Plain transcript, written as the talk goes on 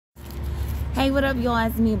Hey, what up, y'all?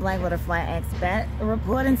 It's me, Black Butterfly Expert,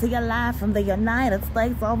 reporting to you live from the United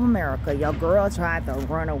States of America. Your girl tried to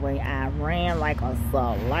run away. I ran like a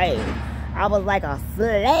slave. I was like a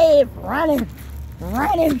slave running.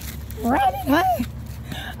 Hey.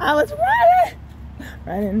 I was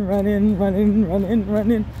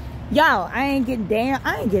running. Y'all, I ain't getting down.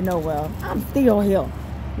 I ain't getting nowhere. I'm still here.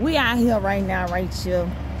 We out here right now, right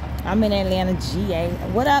here. I'm in Atlanta, GA.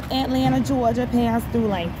 What up, Atlanta, Georgia? Passed through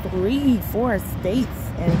like 3-4 states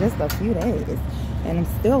in just a few days. And I'm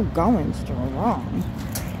still going strong.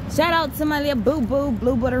 Shout out to my little boo-boo,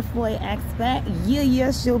 Blue Butterfly Expert.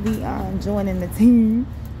 Yeah, she'll be joining the team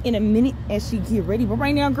in a minute as she get ready. But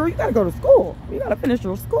right now, girl, you gotta go to school. You gotta finish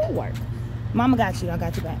your schoolwork. Mama got you. I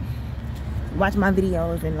got you back. Watch my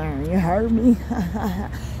videos and learn. You heard me?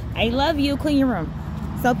 I love you. Clean your room.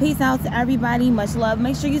 So peace out to everybody. Much love.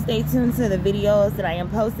 Make sure you stay tuned to the videos that I am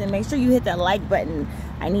posting. Make sure you hit that like button.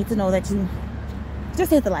 I need to know that you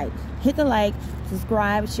just hit the like. Hit the like,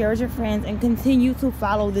 subscribe, share with your friends, and continue to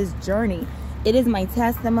follow this journey. It is my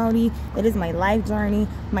testimony. It is my life journey.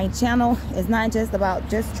 My channel is not just about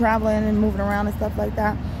just traveling and moving around and stuff like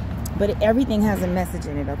that, but everything has a message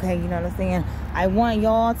in it, okay? You know what I'm saying? I want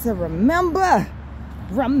y'all to remember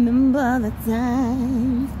the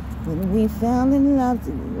times when we fell in love.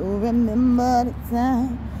 Do you remember the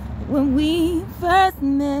time when we first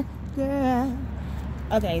met, girl?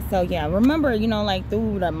 Okay, so yeah, remember, you know, like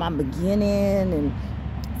through my beginning and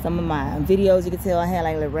some of my videos, you can tell I had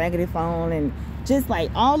like a little raggedy phone and just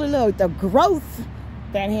like all the growth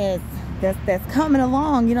that's coming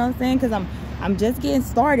along, you know what I'm saying? Because I'm just getting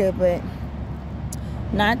started, but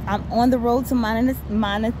I'm on the road to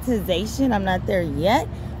monetization. I'm not there yet,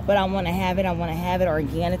 but I want to have it. I want to have it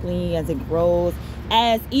organically as it grows.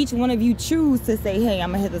 As each one of you choose to say, hey,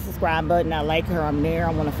 I'm going to hit the subscribe button. I like her. I'm there.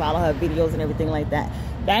 I want to follow her videos and everything like that.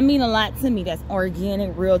 That means a lot to me. That's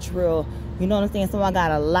organic, real, true. You know what I'm saying? So I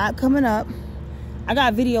got a lot coming up. I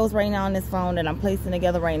got videos right now on this phone that I'm placing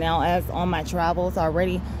together right now as on my travels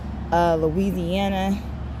already. Louisiana.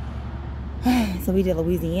 So we did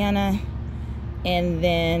Louisiana. And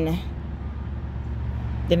then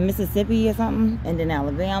Mississippi or something, and then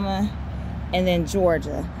Alabama, and then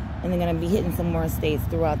Georgia, and they're gonna be hitting some more states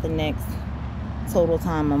throughout the next total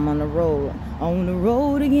time I'm on the road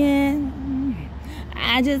again.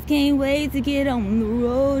 I just can't wait to get on the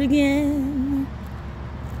road again,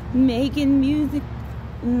 making music,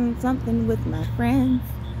 something with my friends,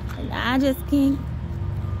 and I just can't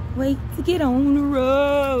wait to get on the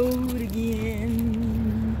road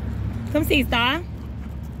again. Come see, Star.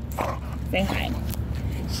 Say hi.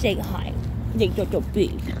 Say hi.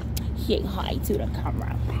 Say hi to the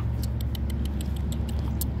camera.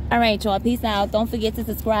 Alright, y'all. Peace out. Don't forget to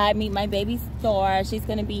subscribe. Meet my baby Star. She's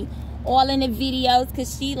going to be all in the videos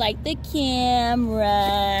because she like the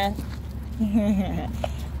camera.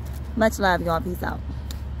 Much love, y'all. Peace out.